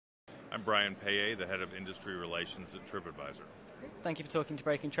I'm Brian Payea, the head of industry relations at TripAdvisor. Thank you for talking to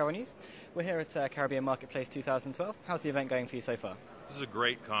Breaking Travel News. We're here at Caribbean Marketplace 2012. How's the event going for you so far? This is a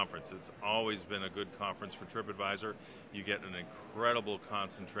great conference. It's always been a good conference for TripAdvisor. You get an incredible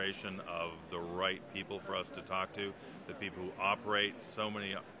concentration of the right people for us to talk to, the people who operate so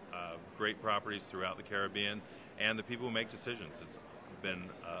many great properties throughout the Caribbean, and the people who make decisions. It's been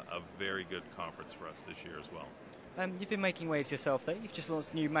a very good conference for us this year as well. You've been making waves yourself, though. You've just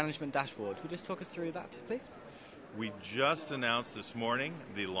launched a new management dashboard. Would you just talk us through that, please? We just announced this morning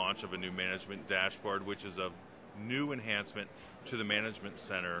the launch of a new management dashboard, which is a new enhancement to the Management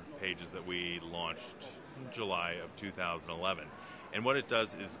Center pages that we launched in July of 2011. And what it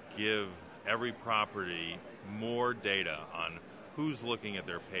does is give every property more data on who's looking at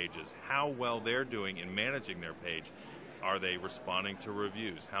their pages, how well they're doing in managing their page. Are they responding to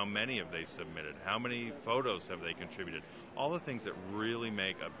reviews? How many have they submitted? How many photos have they contributed? All the things that really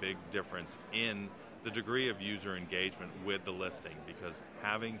make a big difference in the degree of user engagement with the listing, because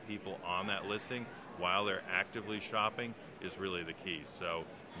having people on that listing while they're actively shopping is really the key. So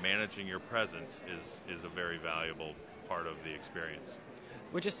managing your presence is a very valuable part of the experience.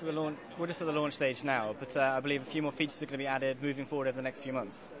 We're just at the launch stage now, but I believe a few more features are going to be added moving forward over the next few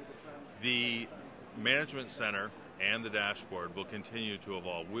months. The Management Center and the dashboard will continue to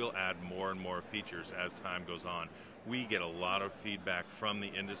evolve. We'll add more and more features as time goes on. We get a lot of feedback from the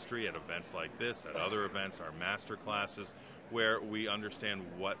industry at events like this, at other events, our master classes, where we understand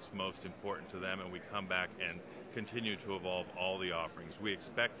what's most important to them, and we come back and continue to evolve all the offerings. We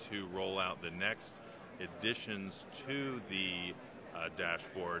expect to roll out the next additions to the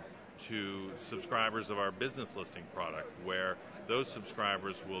dashboard to subscribers of our business listing product, where those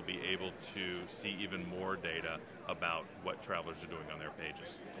subscribers will be able to see even more data about what travelers are doing on their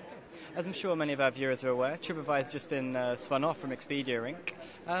pages. As I'm sure many of our viewers are aware, TripAdvisor has just been spun off from Expedia Inc.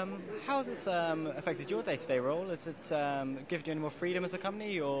 How has this affected your day-to-day role? Has it given you any more freedom as a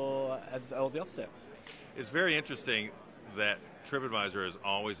company, or the opposite? It's very interesting that TripAdvisor has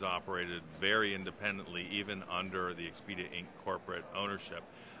always operated very independently, even under the Expedia Inc. corporate ownership.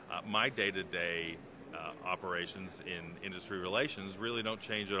 My day-to-day operations in industry relations really don't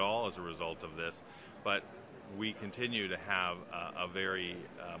change at all as a result of this, but we continue to have a very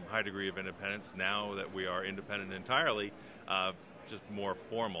high degree of independence now that we are independent entirely, just more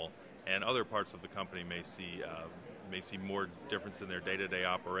formal, and other parts of the company may see more difference in their day-to-day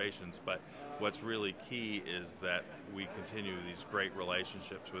operations, but what's really key is that we continue these great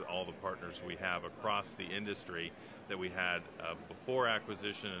relationships with all the partners we have across the industry that we had before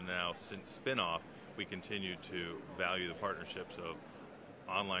acquisition, and now since spin-off, we continue to value the partnerships of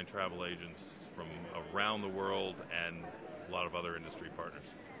online travel agents from around the world and a lot of other industry partners.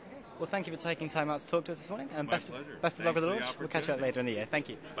 Well, thank you for taking time out to talk to us this morning, and My pleasure. best of luck with the launch. We'll catch you up later in the year. Thank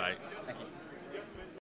you. Bye. Thank you.